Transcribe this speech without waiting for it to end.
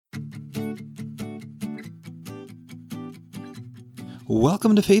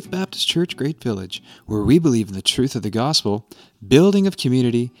Welcome to Faith Baptist Church, Great Village, where we believe in the truth of the gospel, building of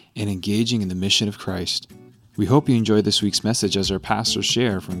community, and engaging in the mission of Christ. We hope you enjoy this week's message as our pastors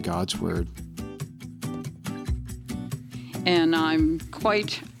share from God's Word. And I'm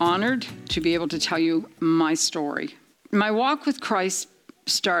quite honored to be able to tell you my story. My walk with Christ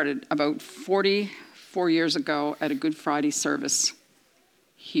started about 44 years ago at a Good Friday service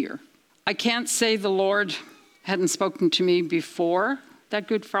here. I can't say the Lord hadn't spoken to me before that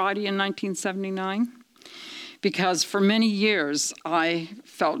Good Friday in 1979, because for many years I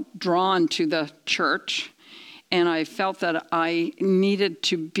felt drawn to the church, and I felt that I needed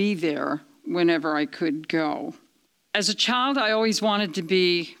to be there whenever I could go. As a child, I always wanted to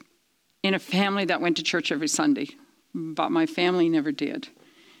be in a family that went to church every Sunday, but my family never did.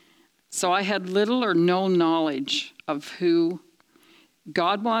 So I had little or no knowledge of who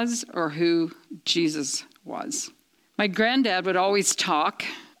God was or who Jesus was. My granddad would always talk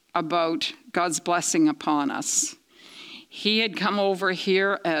about God's blessing upon us. He had come over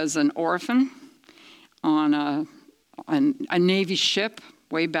here as an orphan on a Navy ship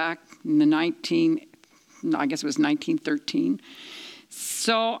way back in the 1913.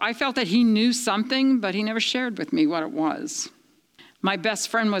 So I felt that he knew something, but he never shared with me what it was. My best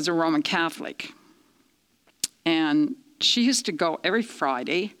friend was a Roman Catholic, and she used to go every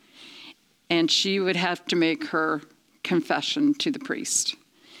Friday, and she would have to make her confession to the priest.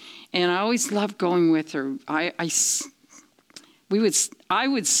 And I always loved going with her. I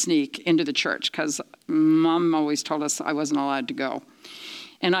would sneak into the church because Mom always told us I wasn't allowed to go.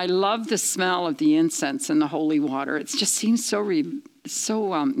 And I loved the smell of the incense and the holy water. It just seemed so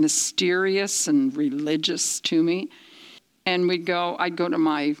mysterious and religious to me. And I'd go to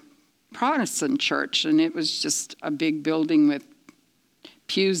my Protestant church, and it was just a big building with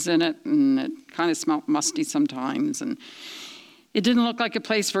pews in it, and it kind of smelled musty sometimes, and it didn't look like a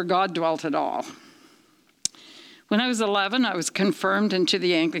place where God dwelt at all. When I was 11, I was confirmed into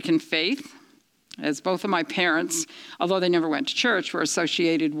the Anglican faith, as both of my parents, although they never went to church, were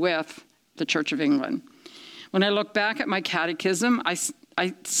associated with the Church of England. When I look back at my catechism, I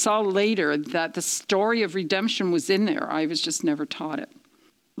saw later that the story of redemption was in there. I was just never taught it.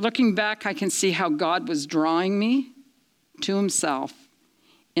 Looking back, I can see how God was drawing me to himself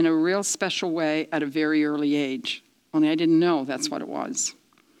in a real special way at a very early age. Only I didn't know that's what it was.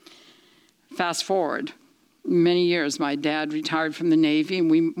 Fast forward many years, my dad retired from the Navy, and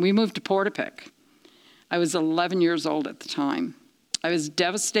we moved to Portapique. I was 11 years old at the time. I was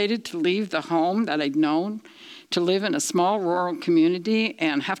devastated to leave the home that I'd known, to live in a small rural community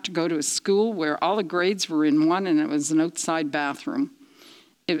and have to go to a school where all the grades were in one, and it was an outside bathroom.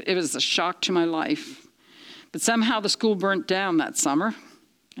 It was a shock to my life. But somehow the school burnt down that summer,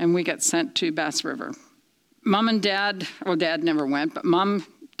 and we got sent to Bass River. Mom and Dad, well, Dad never went, but Mom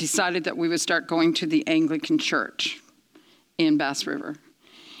decided that we would start going to the Anglican church in Bass River.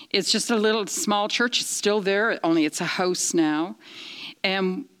 It's just a little small church. It's still there, only it's a house now.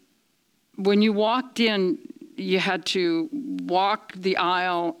 And when you walked in, you had to walk the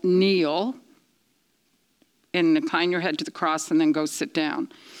aisle, kneel, and incline your head to the cross, and then go sit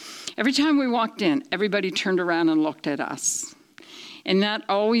down. Every time we walked in, everybody turned around and looked at us. And that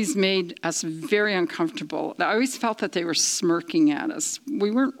always made us very uncomfortable. I always felt that they were smirking at us.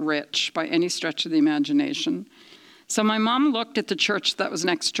 We weren't rich by any stretch of the imagination. So my mom looked at the church that was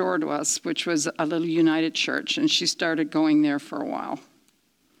next door to us, which was a little United church, and she started going there for a while.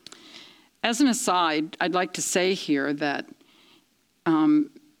 As an aside, I'd like to say here that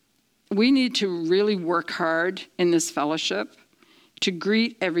we need to really work hard in this fellowship to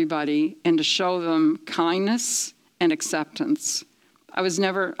greet everybody and to show them kindness and acceptance. I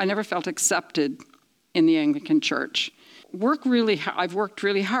never felt accepted in the Anglican Church. I've worked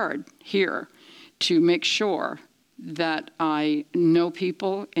really hard here to make sure that I know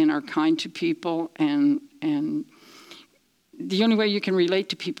people and are kind to people, and the only way you can relate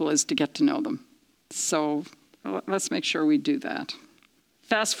to people is to get to know them. So let's make sure we do that.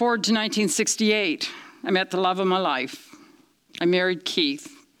 Fast forward to 1968. I met the love of my life. I married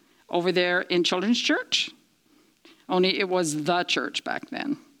Keith over there in Children's Church. Only it was the church back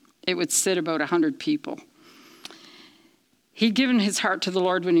then. It would sit about 100 people. He'd given his heart to the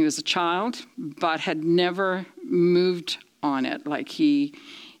Lord when he was a child, but had never moved on it. Like he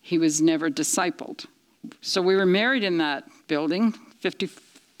was never discipled. So we were married in that building,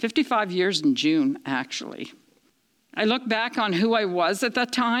 55 years in June, actually. I look back on who I was at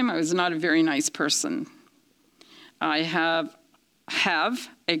that time. I was not a very nice person. I have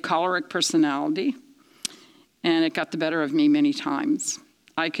a choleric personality, and it got the better of me many times.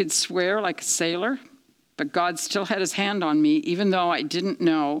 I could swear like a sailor, But God still had his hand on me, even though I didn't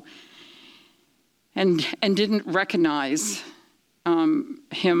know and didn't recognize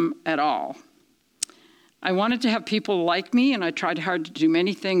him at all. I wanted to have people like me, and I tried hard to do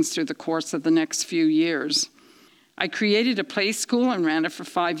many things through the course of the next few years. I created a play school and ran it for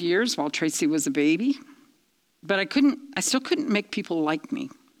 5 years while Tracy was a baby. But I still couldn't make people like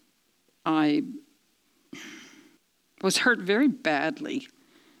me. I was hurt very badly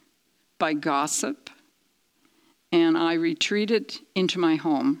by gossip, and I retreated into my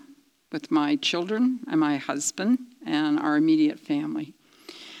home with my children and my husband and our immediate family.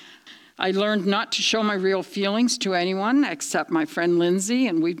 I learned not to show my real feelings to anyone except my friend Lindsay,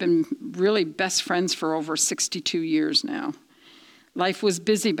 and we've been really best friends for over 62 years now. Life was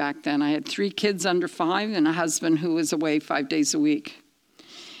busy back then. I had 3 kids under 5 and a husband who was away 5 days a week.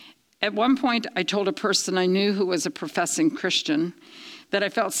 At one point, I told a person I knew who was a professing Christian that I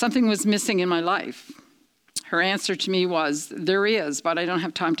felt something was missing in my life. Her answer to me was, "There is, but I don't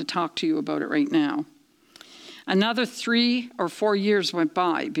have time to talk to you about it right now." Another 3 or 4 years went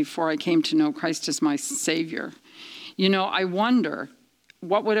by before I came to know Christ as my Savior. I wonder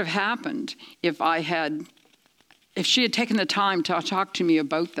what would have happened if she had taken the time to talk to me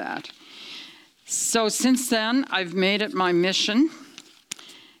about that. So since then, I've made it my mission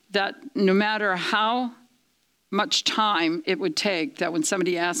that no matter how much time it would take, that when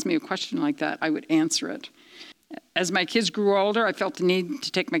somebody asked me a question like that, I would answer it. As my kids grew older, I felt the need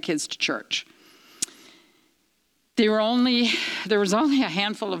to take my kids to church. There was only a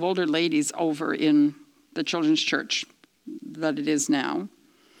handful of older ladies over in the children's church that it is now.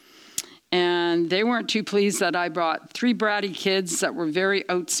 And they weren't too pleased that I brought 3 bratty kids that were very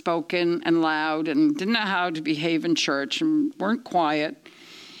outspoken and loud and didn't know how to behave in church and weren't quiet.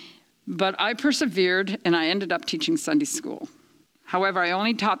 But I persevered, and I ended up teaching Sunday school. However, I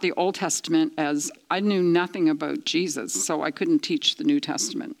only taught the Old Testament as I knew nothing about Jesus, so I couldn't teach the New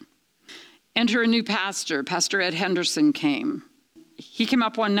Testament. Enter a new pastor. Pastor Ed Henderson came. He came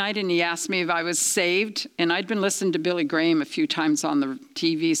up one night and he asked me if I was saved, and I'd been listening to Billy Graham a few times on the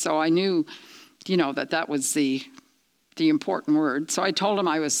TV, so I knew, that was the important word. So I told him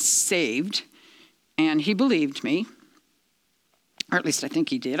I was saved, and he believed me, or at least I think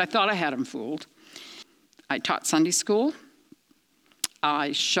he did. I thought I had him fooled. I taught Sunday school.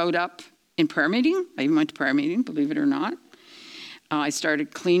 I showed up in prayer meeting. I even went to prayer meeting, believe it or not. I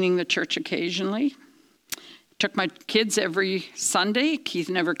started cleaning the church occasionally. Took my kids every Sunday. Keith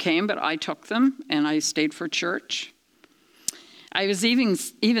never came, but I took them, and I stayed for church. I was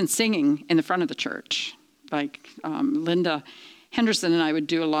even singing in the front of the church. Like Linda Henderson and I would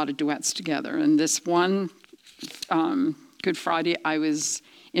do a lot of duets together. And this one Good Friday, I was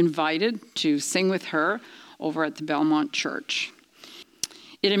invited to sing with her over at the Belmont Church.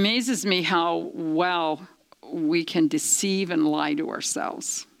 It amazes me how well we can deceive and lie to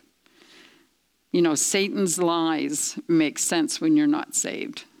ourselves. Satan's lies make sense when you're not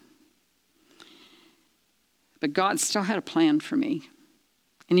saved. But God still had a plan for me.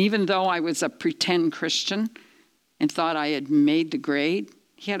 And even though I was a pretend Christian and thought I had made the grade,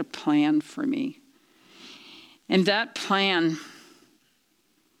 he had a plan for me. And that plan,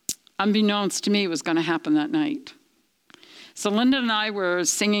 unbeknownst to me, was going to happen that night. So Linda and I were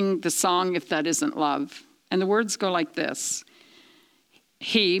singing the song, "If That Isn't Love." And the words go like this.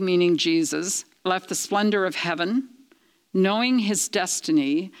 He, meaning Jesus, left the splendor of heaven, knowing his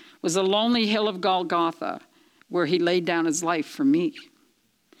destiny was a lonely hill of Golgotha, where he laid down his life for me.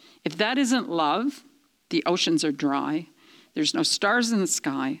 If that isn't love, the oceans are dry, there's no stars in the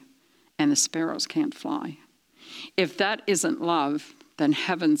sky, and the sparrows can't fly. If that isn't love, then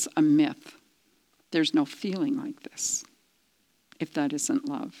heaven's a myth. There's no feeling like this, if that isn't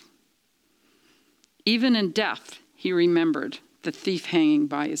love. Even in death, he remembered the thief hanging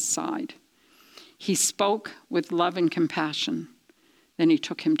by his side. He spoke with love and compassion. Then he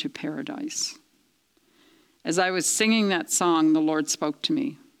took him to paradise. As I was singing that song, the Lord spoke to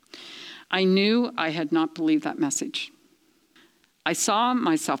me. I knew I had not believed that message. I saw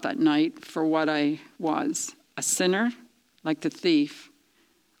myself that night for what I was, a sinner like the thief,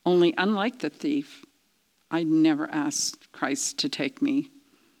 only unlike the thief, I never asked Christ to take me.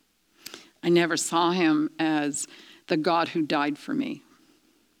 I never saw him as the God who died for me.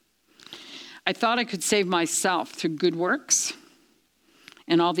 I thought I could save myself through good works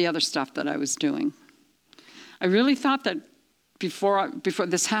and all the other stuff that I was doing. I really thought that before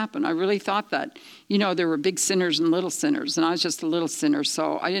this happened, I really thought that, there were big sinners and little sinners, and I was just a little sinner,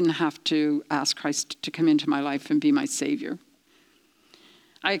 so I didn't have to ask Christ to come into my life and be my Savior.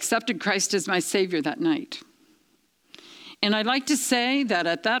 I accepted Christ as my Savior that night. And I'd like to say that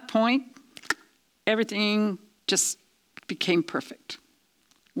at that point, everything just became perfect.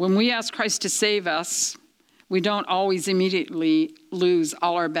 When we ask Christ to save us, we don't always immediately lose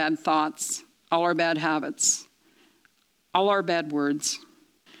all our bad thoughts, all our bad habits, all our bad words.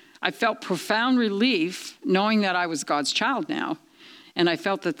 I felt profound relief knowing that I was God's child now, and I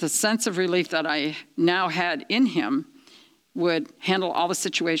felt that the sense of relief that I now had in him would handle all the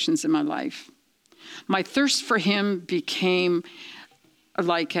situations in my life. My thirst for him became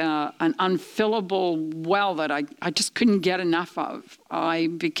like an unfillable well that I just couldn't get enough of. I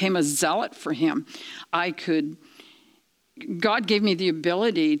became a zealot for him. God gave me the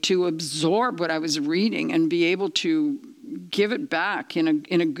ability to absorb what I was reading and be able to give it back in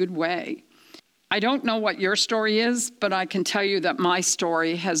a good way. I don't know what your story is, but I can tell you that my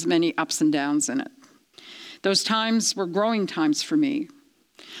story has many ups and downs in it. Those times were growing times for me.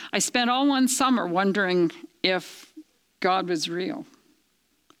 I spent all one summer wondering if God was real.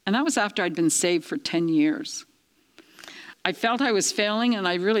 And that was after I'd been saved for 10 years. I felt I was failing, and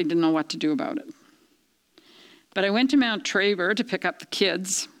I really didn't know what to do about it. But I went to Mount Tabor to pick up the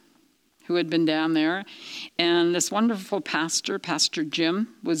kids who had been down there. And this wonderful pastor, Pastor Jim,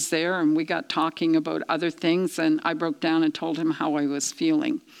 was there, and we got talking about other things, and I broke down and told him how I was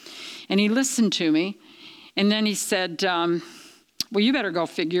feeling. And he listened to me, and then he said, well, you better go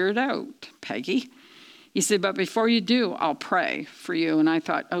figure it out, Peggy. He said, but before you do, I'll pray for you. And I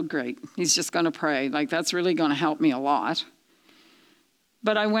thought, oh, great. He's just going to pray. Like, that's really going to help me a lot.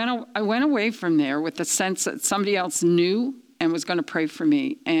 But I went away from there with the sense that somebody else knew and was going to pray for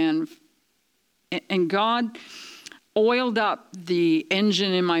me. And God oiled up the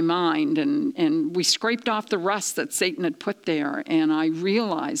engine in my mind, and we scraped off the rust that Satan had put there. And I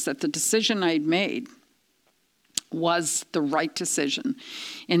realized that the decision I'd made was the right decision,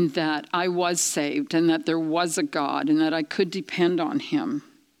 in that I was saved and that there was a God and that I could depend on him.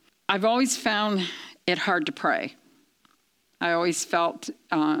 I've always found it hard to pray. I always felt,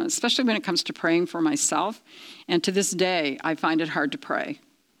 especially when it comes to praying for myself, and to this day, I find it hard to pray.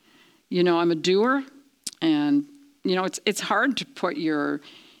 You know, I'm a doer, and, you know, it's hard to put your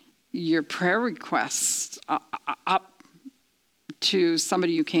prayer requests up to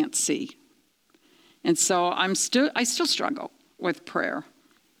somebody you can't see. And so I still struggle with prayer.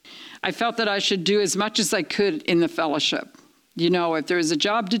 I felt that I should do as much as I could in the fellowship. You know, if there's a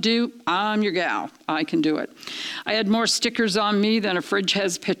job to do, I'm your gal. I can do it. I had more stickers on me than a fridge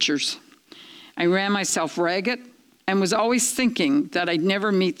has pictures. I ran myself ragged and was always thinking that I'd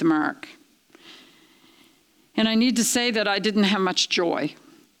never meet the mark. And I need to say that I didn't have much joy.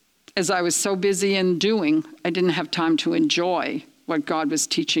 As I was so busy in doing, I didn't have time to enjoy what God was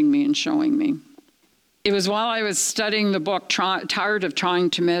teaching me and showing me. It was while I was studying the book, Tired of Trying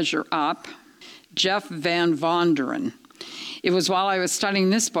to Measure Up, Jeff Van Vonderen. It was while I was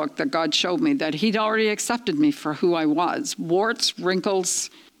studying this book that God showed me that he'd already accepted me for who I was. Warts, wrinkles,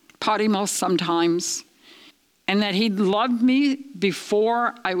 potty mouth sometimes. And that he'd loved me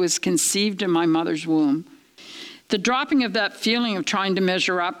before I was conceived in my mother's womb. The dropping of that feeling of trying to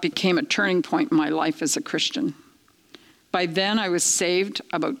measure up became a turning point in my life as a Christian. By then, I was saved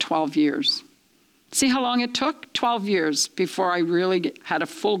about 12 years. See how long it took? 12 years before I really had a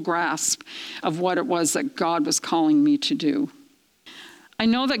full grasp of what it was that God was calling me to do. I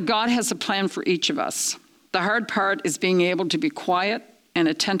know that God has a plan for each of us. The hard part is being able to be quiet and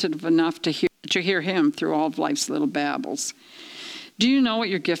attentive enough to hear him through all of life's little babbles. Do you know what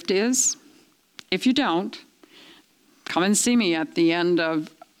your gift is? If you don't, come and see me at the end of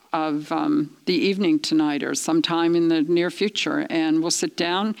the evening tonight or sometime in the near future, and we'll sit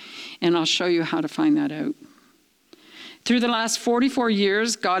down and I'll show you how to find that out. Through the last 44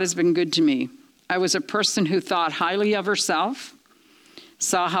 years, God has been good to me. I was a person who thought highly of herself,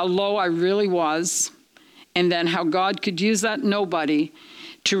 saw how low I really was, and then how God could use that nobody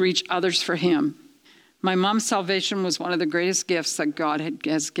to reach others for him. My mom's salvation was one of the greatest gifts that God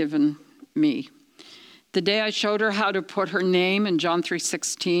has given me. The day I showed her how to put her name in John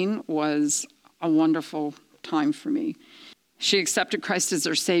 3:16 was a wonderful time for me. She accepted Christ as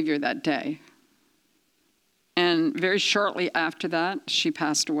her Savior that day. And very shortly after that, she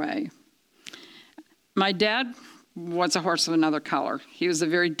passed away. My dad was a horse of another color. He was a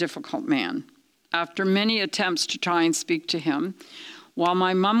very difficult man. After many attempts to try and speak to him, while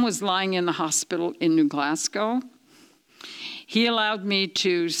my mom was lying in the hospital in New Glasgow, he allowed me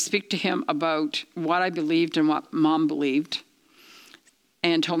to speak to him about what I believed and what Mom believed,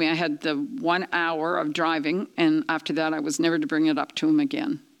 and told me I had the 1 hour of driving, and after that I was never to bring it up to him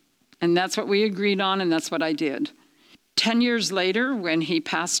again. And that's what we agreed on, and that's what I did. 10 years later, when he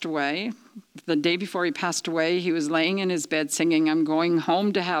passed away, the day before he passed away, he was laying in his bed singing, "I'm going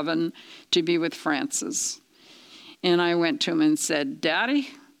home to heaven to be with Francis." And I went to him and said, "Daddy,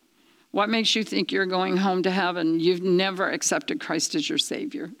 what makes you think you're going home to heaven? You've never accepted Christ as your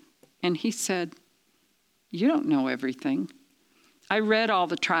Savior." And he said, "You don't know everything. I read all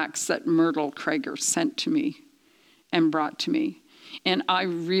the tracts that Myrtle Krager sent to me and brought to me. And I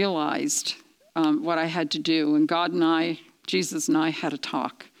realized what I had to do. And God and I, Jesus and I, had a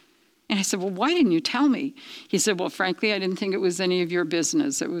talk. And I said, "Well, why didn't you tell me?" He said, "Well, frankly, I didn't think it was any of your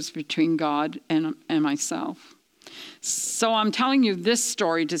business. It was between God and myself." So I'm telling you this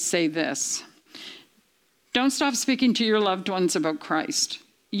story to say this. Don't stop speaking to your loved ones about Christ.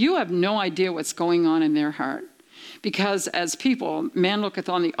 You have no idea what's going on in their heart. Because as people, man looketh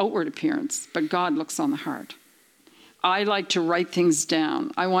on the outward appearance, but God looks on the heart. I like to write things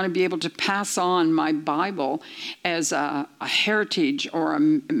down. I want to be able to pass on my Bible as a heritage or a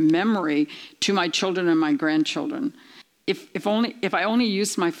memory to my children and my grandchildren. If I only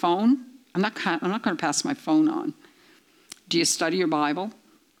use my phone, I'm not going to pass my phone on. Do you study your Bible?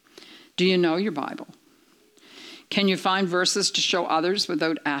 Do you know your Bible? Can you find verses to show others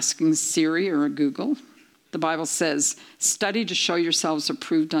without asking Siri or Google? The Bible says, "Study to show yourselves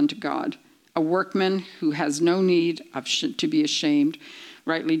approved unto God, a workman who has no need to be ashamed,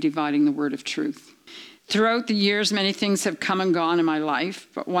 rightly dividing the word of truth." Throughout the years, many things have come and gone in my life,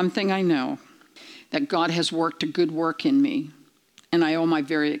 but one thing I know, that God has worked a good work in me, and I owe my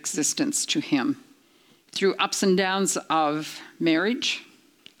very existence to him. Through ups and downs of marriage,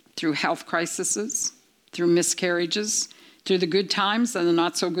 through health crises, through miscarriages, through the good times and the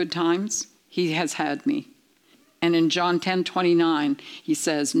not so good times, he has had me. And in John 10:29, he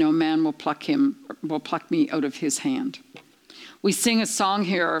says, "No man will pluck me out of his hand." We sing a song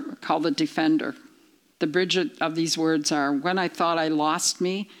here called "The Defender." The bridge of these words are, "When I thought I lost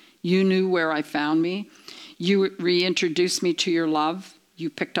me, you knew where I found me. You reintroduced me to your love.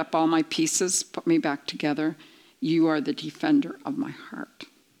 You picked up all my pieces, put me back together. You are the defender of my heart."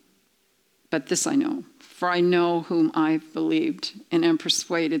 But this I know, for I know whom I've believed, and am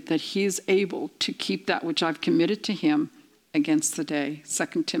persuaded that he is able to keep that which I've committed to him against the day.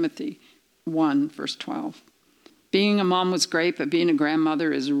 2 Timothy 1, verse 12. Being a mom was great, but being a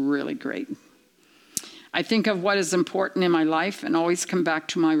grandmother is really great. I think of what is important in my life and always come back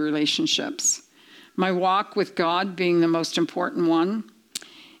to my relationships. My walk with God being the most important one,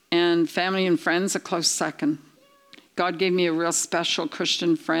 and family and friends a close second. God gave me a real special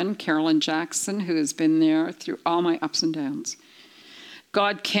Christian friend, Carolyn Jackson, who has been there through all my ups and downs.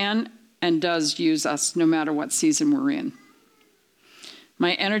 God can and does use us no matter what season we're in.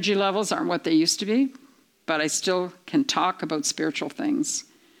 My energy levels aren't what they used to be, but I still can talk about spiritual things.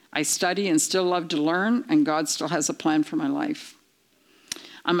 I study and still love to learn, and God still has a plan for my life.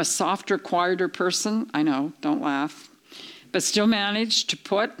 I'm a softer, quieter person. I know, don't laugh. But still manage to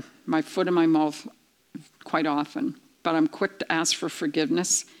put my foot in my mouth quite often. But I'm quick to ask for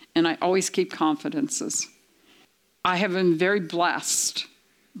forgiveness, and I always keep confidences. I have been very blessed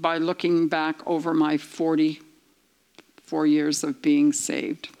by looking back over my 44 years of being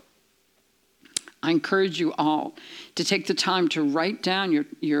saved. I encourage you all to take the time to write down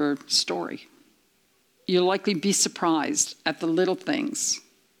your story. You'll likely be surprised at the little things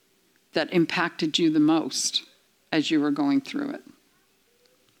that impacted you the most as you were going through it.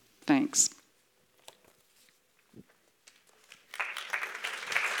 Thanks.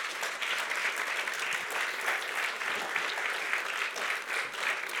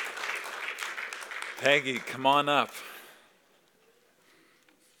 Peggy, come on up.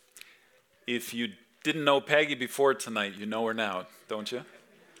 If you didn't know Peggy before tonight, you know her now, don't you?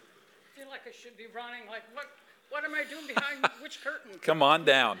 I feel like I should be running. Like, what am I doing behind which curtain? Come on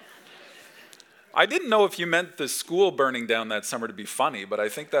down. I didn't know if you meant the school burning down that summer to be funny, but I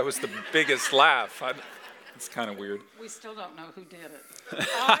think that was the biggest laugh. It's kind of weird. We still don't know who did it.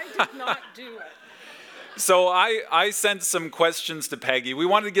 I did not do it. So I sent some questions to Peggy. We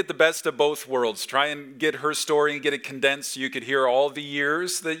wanted to get the best of both worlds, try and get her story and get it condensed so you could hear all the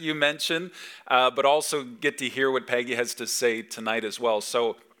years that you mentioned, but also get to hear what Peggy has to say tonight as well.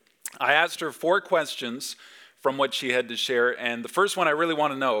 So I asked her 4 questions from what she had to share, and the first one I really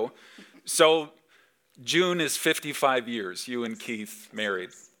want to know. So June is 55 years, you and Keith married.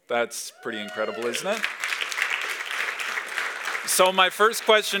 That's pretty incredible, isn't it? So my first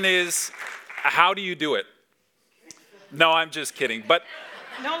question is, how do you do it? No, I'm just kidding. But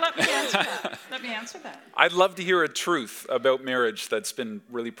no, let me answer that. I'd love to hear a truth about marriage that's been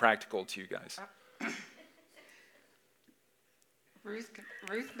really practical to you guys. Ruth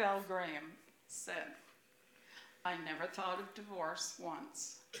Bell Graham said, "I never thought of divorce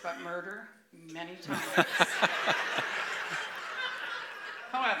once, but murder many times.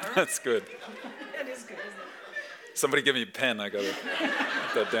 However, That's good. it is good, isn't it? Somebody give me a pen. I got to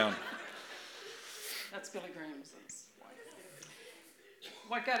write that down. That's Billy Graham's.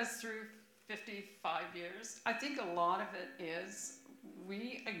 What got us through 55 years? I think a lot of it is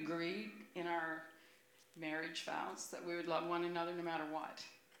we agreed in our marriage vows that we would love one another no matter what.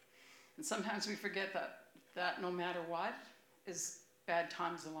 And sometimes we forget that no matter what is bad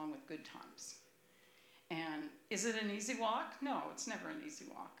times along with good times. And is it an easy walk? No, it's never an easy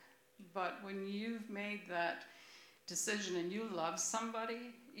walk. But when you've made that decision and you love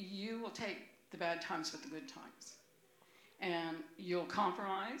somebody, you will take the bad times with the good times. And you'll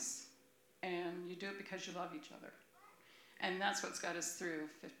compromise, and you do it because you love each other. And that's what's got us through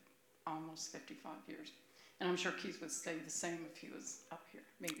almost 55 years. And I'm sure Keith would say the same if he was up here,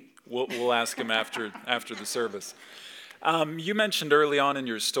 maybe. We'll ask him after the service. You mentioned early on in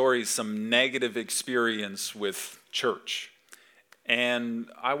your story some negative experience with church. And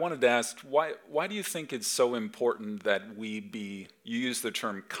I wanted to ask, why do you think it's so important that you use the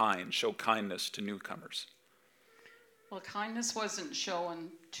term kind, show kindness to newcomers? Well, kindness wasn't shown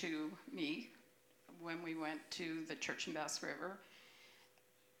to me when we went to the church in Bass River.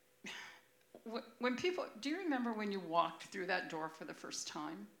 When people, do you remember when you walked through that door for the first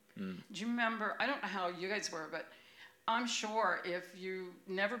time? Do you remember, I don't know how you guys were, but I'm sure if you've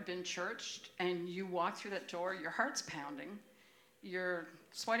never been churched and you walk through that door, your heart's pounding, you're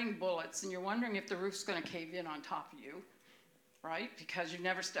sweating bullets, and you're wondering if the roof's going to cave in on top of you, right? Because you've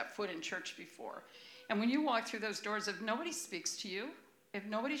never stepped foot in church before. And when you walk through those doors, if nobody speaks to you, if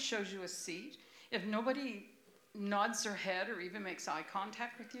nobody shows you a seat, if nobody nods their head or even makes eye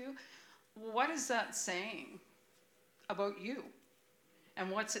contact with you, what is that saying about you? And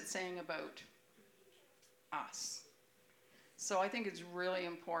what's it saying about us? So I think it's really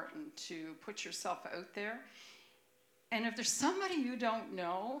important to put yourself out there. And if there's somebody you don't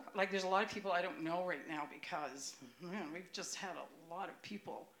know, like there's a lot of people I don't know right now because, man, we've just had a lot of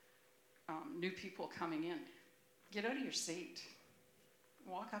people, new people coming in. Get out of your seat.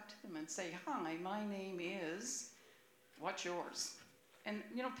 Walk up to them and say, hi, my name is, what's yours? And,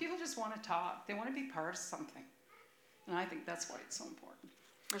 you know, people just want to talk. They want to be part of something. And I think that's why it's so important.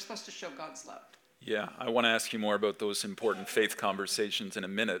 We're supposed to show God's love. Yeah, I want to ask you more about those important faith conversations in a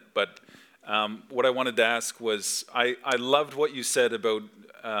minute. But what I wanted to ask was, I loved what you said about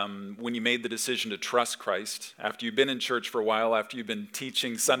when you made the decision to trust Christ, after you've been in church for a while, after you've been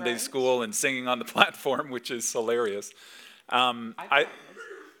teaching Sunday school and singing on the platform, which is hilarious.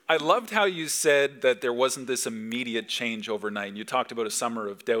 I loved how you said that there wasn't this immediate change overnight. You talked about a summer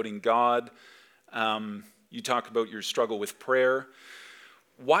of doubting God. You talked about your struggle with prayer.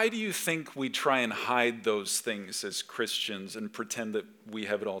 Why do you think we try and hide those things as Christians and pretend that we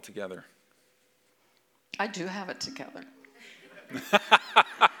have it all together? I do have it together.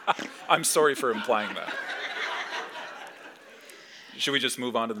 I'm sorry for implying that. Should we just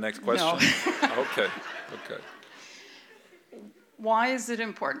move on to the next question? No. Okay. Why is it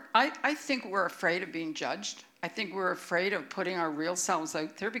important? I think we're afraid of being judged. I think we're afraid of putting our real selves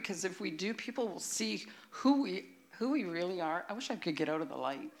out there, because if we do, people will see who we really are. I wish I could get out of the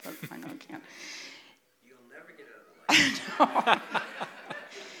light, but I know I can't. You'll never get out of the light.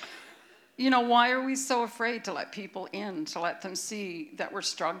 You know, why are we so afraid to let people in, to let them see that we're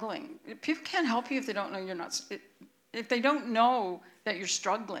struggling? People can't help you if they don't know you're not. If they don't know that you're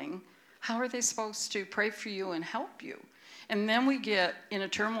struggling, how are they supposed to pray for you and help you? And then we get in a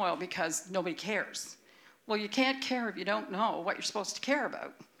turmoil because nobody cares. Well, you can't care if you don't know what you're supposed to care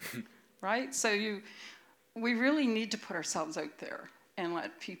about, right? So we really need to put ourselves out there and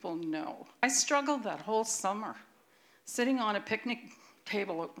let people know. I struggled that whole summer, sitting on a picnic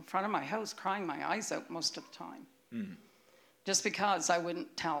table in front of my house, crying my eyes out most of the time, just because I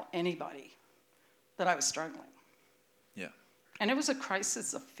wouldn't tell anybody that I was struggling. Yeah. And it was a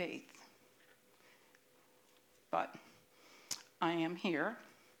crisis of faith. But I am here.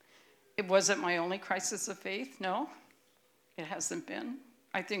 It wasn't my only crisis of faith. No, it hasn't been.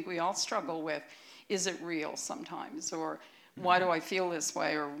 I think we all struggle with, is it real sometimes? Or why do I feel this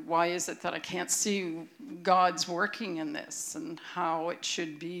way? Or why is it that I can't see God's working in this and how it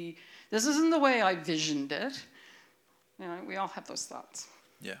should be? This isn't the way I visioned it. You know, we all have those thoughts.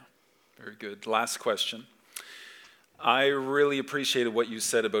 Yeah, very good. Last question. I really appreciated what you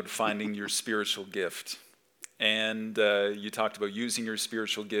said about finding your spiritual gift. And you talked about using your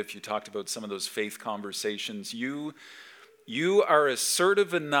spiritual gift. You talked about some of those faith conversations. You are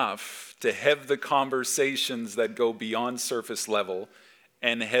assertive enough to have the conversations that go beyond surface level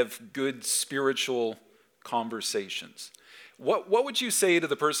and have good spiritual conversations. What would you say to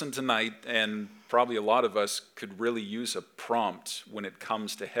the person tonight, and probably a lot of us could really use a prompt when it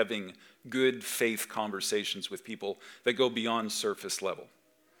comes to having good faith conversations with people that go beyond surface level?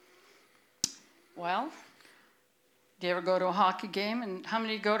 Well, do you ever go to a hockey game? And how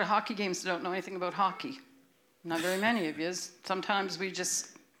many go to hockey games that don't know anything about hockey? Not very many of you. Sometimes we just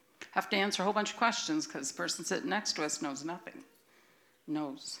have to answer a whole bunch of questions because the person sitting next to us knows nothing.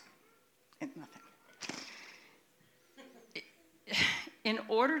 Knows nothing. In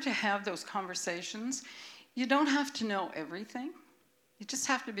order to have those conversations, you don't have to know everything. You just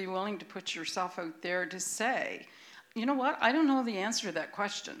have to be willing to put yourself out there to say, you know what, I don't know the answer to that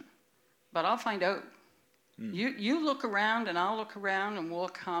question, but I'll find out. You look around and I'll look around and we'll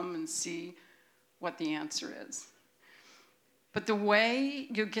come and see what the answer is. But the way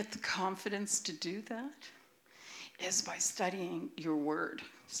you get the confidence to do that is by studying your word,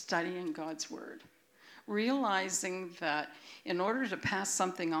 studying God's word. Realizing that in order to pass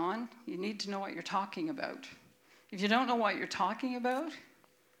something on, you need to know what you're talking about. If you don't know what you're talking about,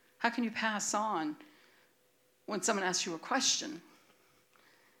 how can you pass on when someone asks you a question?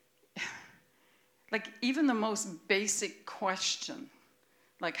 Like even the most basic question,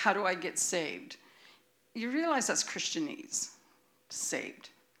 like how do I get saved? You realize that's Christianese, saved.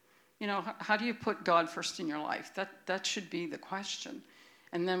 You know, how do you put God first in your life? That should be the question.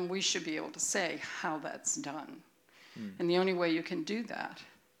 And then we should be able to say how that's done. And the only way you can do that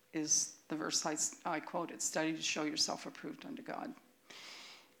is the verse I quoted, study to show yourself approved unto God.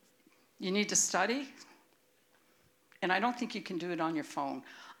 You need to study, and I don't think you can do it on your phone.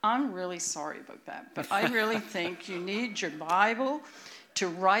 I'm really sorry about that, but I really think you need your Bible to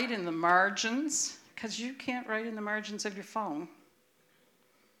write in the margins, because you can't write in the margins of your phone.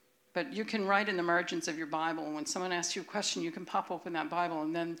 But you can write in the margins of your Bible, and when someone asks you a question, you can pop open that Bible,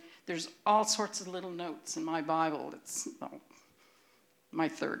 and then there's all sorts of little notes in my Bible. It's my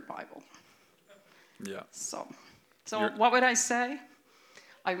third Bible. Yeah. So what would I say?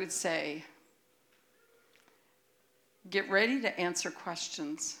 I would say, get ready to answer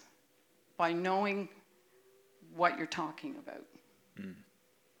questions by knowing what you're talking about.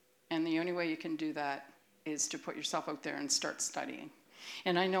 And the only way you can do that is to put yourself out there and start studying.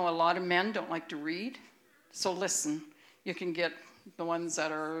 And I know a lot of men don't like to read, so listen. You can get the ones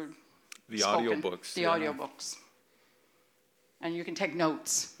that are the spoken, audiobooks. the audiobooks. And you can take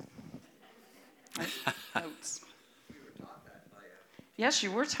notes. Right? Notes. We were taught that by Yes,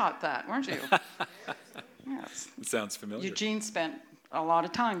 you were taught that, weren't you? Yes. It sounds familiar. Eugene spent a lot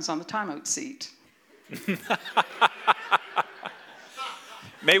of times on the timeout seat.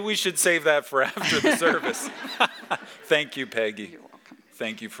 Maybe we should save that for after the service. Thank you, Peggy. You're welcome.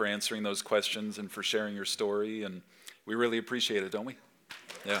 Thank you for answering those questions and for sharing your story. And we really appreciate it, don't we?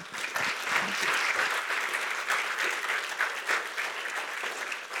 Yeah. Thank you.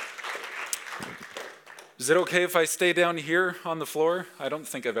 Is it okay if I stay down here on the floor? I don't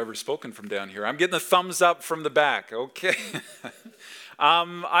think I've ever spoken from down here. I'm getting a thumbs up from the back. Okay.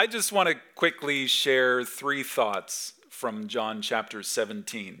 I just want to quickly share 3 thoughts from John chapter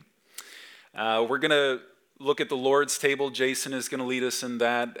 17. We're going to look at the Lord's table. Jason is going to lead us in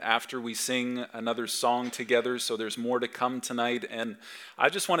that after we sing another song together, so there's more to come tonight. And I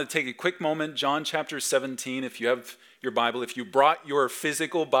just want to take a quick moment. John chapter 17, if you have your Bible, if you brought your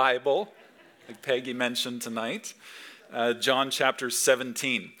physical Bible, like Peggy mentioned tonight, John chapter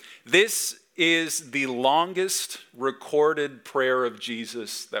 17. This is the longest recorded prayer of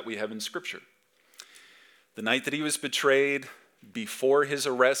Jesus that we have in Scripture. The night that he was betrayed, before his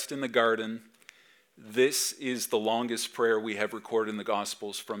arrest in the garden, this is the longest prayer we have recorded in the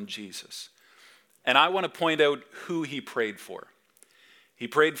Gospels from Jesus. And I want to point out who he prayed for. He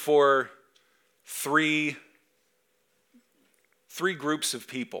prayed for three groups of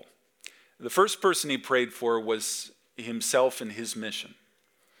people. The first person he prayed for was himself and his mission.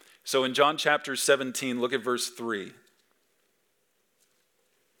 So in John chapter 17, look at verse 3.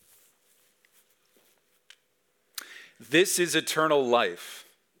 This is eternal life,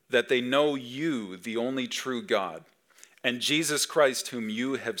 that they know you, the only true God, and Jesus Christ, whom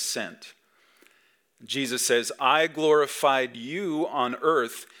you have sent. Jesus says, I glorified you on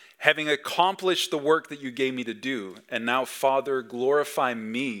earth, having accomplished the work that you gave me to do. And now, Father, glorify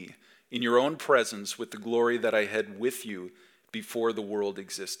me in your own presence with the glory that I had with you before the world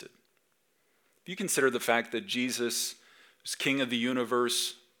existed. If you consider the fact that Jesus was king of the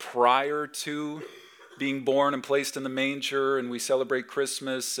universe prior to being born and placed in the manger, and we celebrate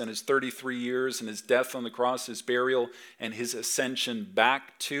Christmas and his 33 years and his death on the cross, his burial, and his ascension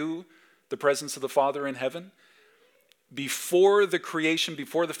back to the presence of the Father in heaven. Before the creation,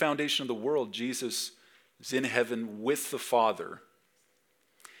 before the foundation of the world, Jesus is in heaven with the Father.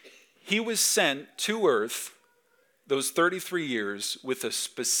 He was sent to earth those 33 years with a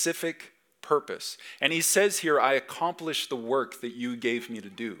specific purpose. And he says here, I accomplished the work that you gave me to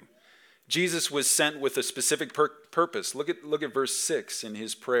do. Jesus was sent with a specific purpose. Look at verse 6 in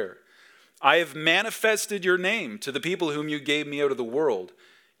his prayer. I have manifested your name to the people whom you gave me out of the world.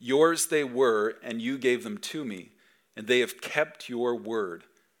 Yours they were, and you gave them to me, and they have kept your word.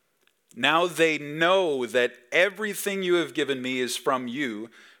 Now they know that everything you have given me is from you,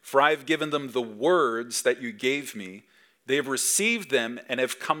 for I have given them the words that you gave me. They have received them and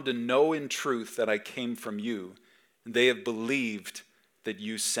have come to know in truth that I came from you, and they have believed that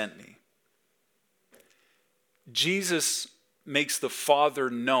you sent me. Jesus makes the Father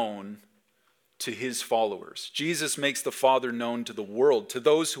known to his followers. Jesus makes the Father known to the world, to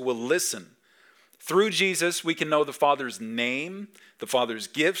those who will listen. Through Jesus, we can know the Father's name, the Father's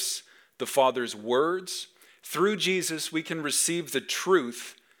gifts, the Father's words. Through Jesus, we can receive the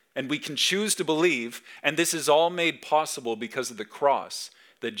truth and we can choose to believe, and this is all made possible because of the cross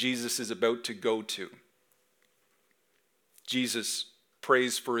that Jesus is about to go to. Jesus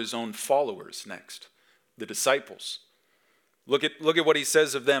prays for his own followers next, the disciples. Look at what he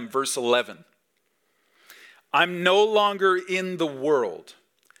says of them, verse 11. I'm no longer in the world,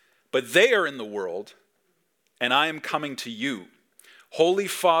 but they are in the world, and I am coming to you. Holy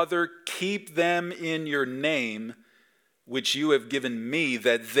Father, keep them in your name, which you have given me,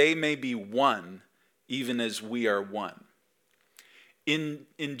 that they may be one, even as we are one. In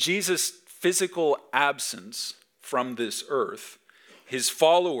Jesus' physical absence from this earth, his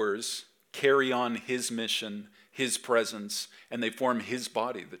followers carry on his mission, his presence, and they form his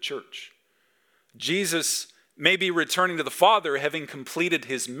body, the church. Jesus may be returning to the Father, having completed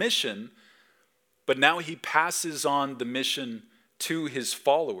his mission, but now he passes on the mission to his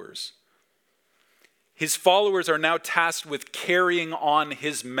followers. His followers are now tasked with carrying on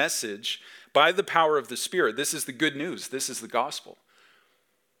his message by the power of the Spirit. This is the good news. This is the gospel.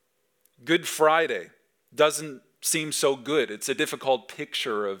 Good Friday doesn't seem so good. It's a difficult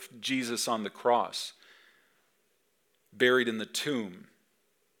picture of Jesus on the cross, buried in the tomb,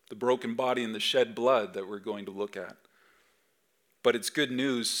 the broken body and the shed blood that we're going to look at. But it's good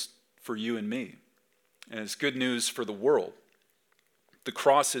news for you and me, and it's good news for the world. The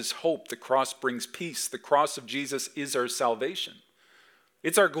cross is hope. The cross brings peace. The cross of Jesus is our salvation.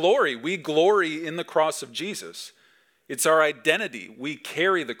 It's our glory. We glory in the cross of Jesus. It's our identity. We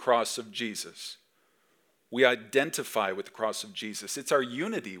carry the cross of Jesus. We identify with the cross of Jesus. It's our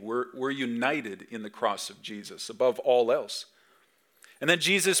unity. We're united in the cross of Jesus above all else. And then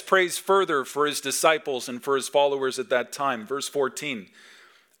Jesus prays further for his disciples and for his followers at that time. Verse 14,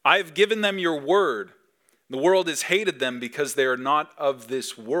 I have given them your word. The world has hated them because they are not of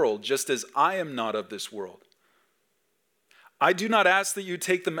this world, just as I am not of this world. I do not ask that you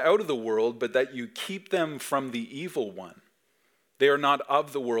take them out of the world, but that you keep them from the evil one. They are not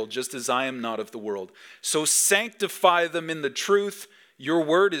of the world, just as I am not of the world. So sanctify them in the truth. Your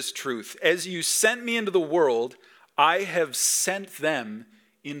word is truth. As you sent me into the world, I have sent them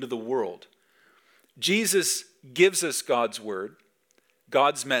into the world. Jesus gives us God's word,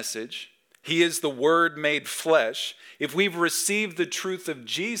 God's message. He is the Word made flesh. If we've received the truth of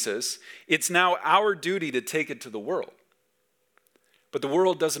Jesus, it's now our duty to take it to the world. But the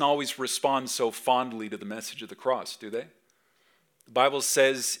world doesn't always respond so fondly to the message of the cross, do they? The Bible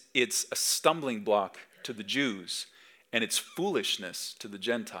says it's a stumbling block to the Jews, and it's foolishness to the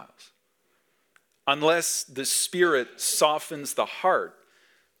Gentiles. Unless the Spirit softens the heart,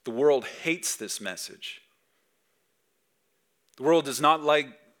 the world hates this message. The world does not like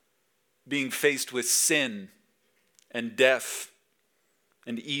being faced with sin and death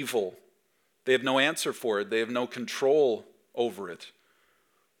and evil. They have no answer for it. They have no control over it.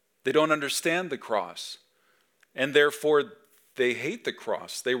 They don't understand the cross. And therefore, they hate the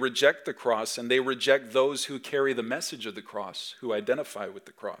cross. They reject the cross, and they reject those who carry the message of the cross, who identify with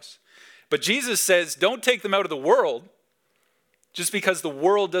the cross. But Jesus says, don't take them out of the world just because the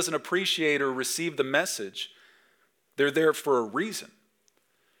world doesn't appreciate or receive the message. They're there for a reason.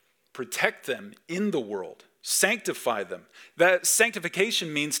 Protect them in the world. Sanctify them. That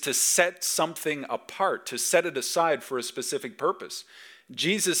sanctification means to set something apart, to set it aside for a specific purpose.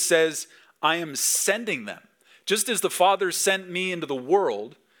 Jesus says, I am sending them. Just as the Father sent me into the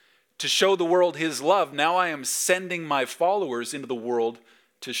world to show the world his love, now I am sending my followers into the world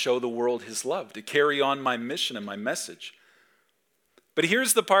to show the world his love, to carry on my mission and my message. But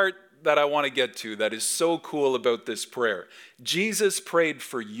here's the part that I want to get to that is so cool about this prayer. Jesus prayed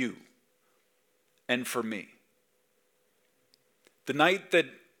for you and for me. The night that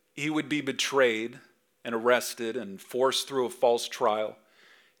he would be betrayed and arrested and forced through a false trial.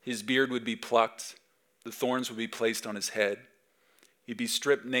 His beard would be plucked. The thorns would be placed on his head. He'd be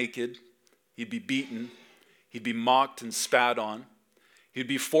stripped naked. He'd be beaten. He'd be mocked and spat on. He'd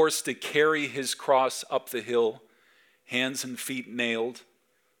be forced to carry his cross up the hill, hands and feet nailed,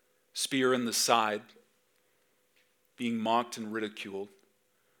 spear in the side, being mocked and ridiculed.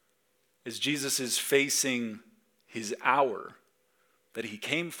 As Jesus is facing his hour that he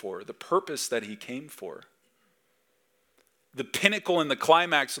came for, the purpose that he came for, the pinnacle and the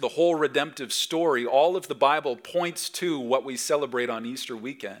climax of the whole redemptive story, all of the Bible points to what we celebrate on Easter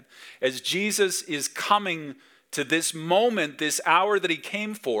weekend. As Jesus is coming to this moment, this hour that he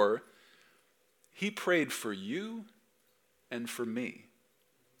came for, he prayed for you and for me.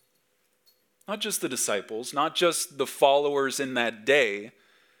 Not just the disciples, not just the followers in that day,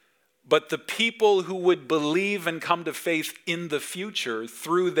 but the people who would believe and come to faith in the future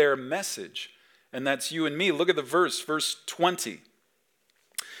through their message. And that's you and me. Look at the verse 20.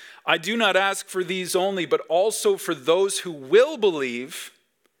 I do not ask for these only, but also for those who will believe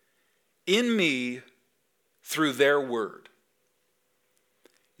in me through their word.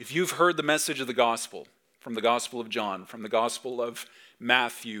 If you've heard the message of the gospel, from the Gospel of John, from the Gospel of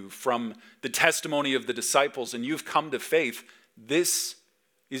Matthew, from the testimony of the disciples, and you've come to faith, this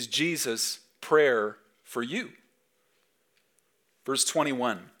is Jesus' prayer for you. Verse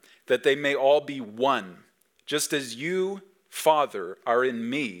 21, that they may all be one, just as you, Father, are in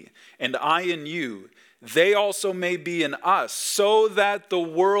me, and I in you, they also may be in us, so that the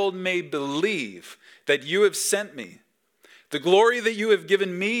world may believe that you have sent me. The glory that you have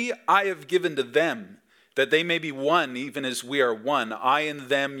given me, I have given to them, that they may be one, even as we are one. I in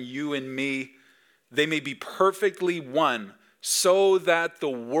them, you in me, they may be perfectly one, so that the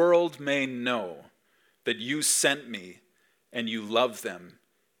world may know that you sent me and you love them,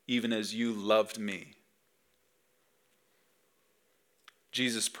 even as you loved me.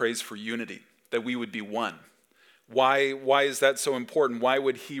 Jesus prays for unity, that we would be one. Why is that so important? Why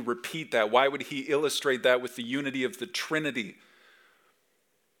would he repeat that? Why would he illustrate that with the unity of the Trinity?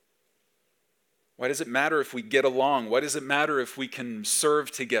 Why does it matter if we get along? Why does it matter if we can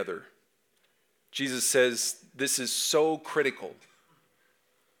serve together? Jesus says this is so critical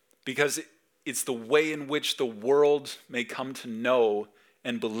because it's the way in which the world may come to know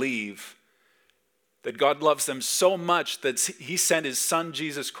and believe that God loves them so much that he sent his son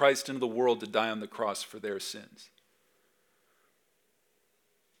Jesus Christ into the world to die on the cross for their sins.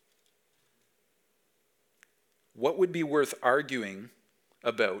 What would be worth arguing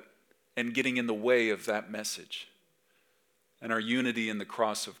about and getting in the way of that message and our unity in the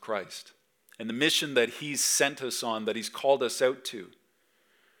cross of Christ and the mission that he's sent us on, that he's called us out to?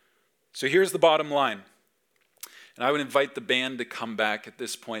 So here's the bottom line. And I would invite the band to come back at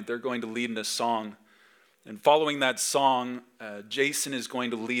this point. They're going to lead in a song. And following that song, Jason is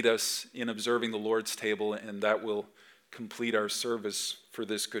going to lead us in observing the Lord's table, and that will complete our service for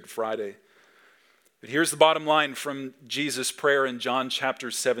this Good Friday. But here's the bottom line from Jesus' prayer in John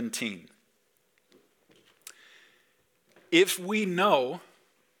chapter 17. If we know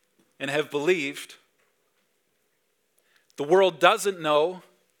and have believed, the world doesn't know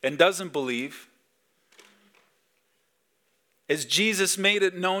and doesn't believe, as Jesus made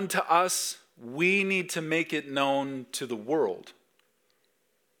it known to us, we need to make it known to the world.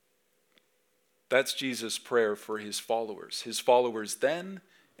 That's Jesus' prayer for his followers then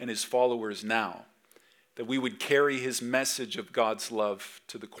and his followers now, that we would carry his message of God's love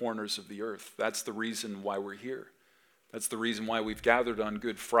to the corners of the earth. That's the reason why we're here. That's the reason why we've gathered on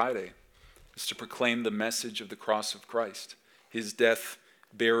Good Friday, is to proclaim the message of the cross of Christ, his death,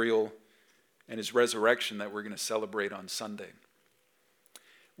 burial, and his resurrection that we're going to celebrate on Sunday.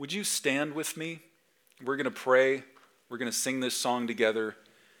 Would you stand with me? We're going to pray. We're going to sing this song together,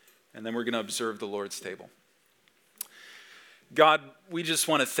 and then we're going to observe the Lord's table. God, we just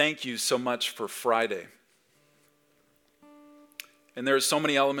want to thank you so much for Friday. And there are so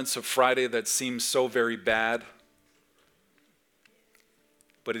many elements of Friday that seem so very bad,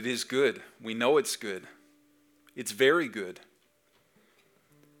 but it is good. We know it's good. It's very good.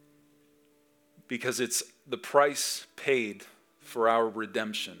 Because it's the price paid for our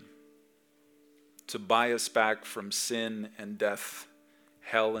redemption, to buy us back from sin and death,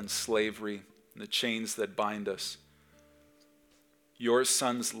 hell and slavery, and the chains that bind us. Your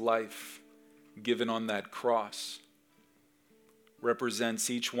son's life given on that cross represents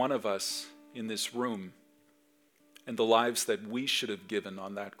each one of us in this room and the lives that we should have given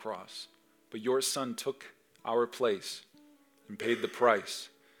on that cross. But your son took our place and paid the price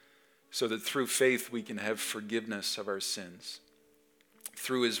so that through faith we can have forgiveness of our sins.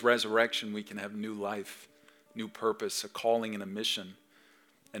 through his resurrection, we can have new life, new purpose, a calling and a mission.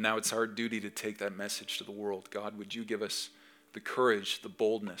 And now it's our duty to take that message to the world. God, would you give us the courage, the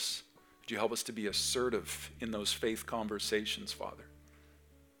boldness? Would you help us to be assertive in those faith conversations, Father?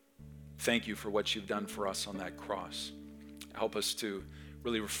 Thank you for what you've done for us on that cross. Help us to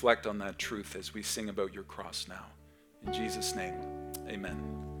really reflect on that truth as we sing about your cross now. In Jesus' name,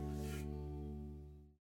 amen.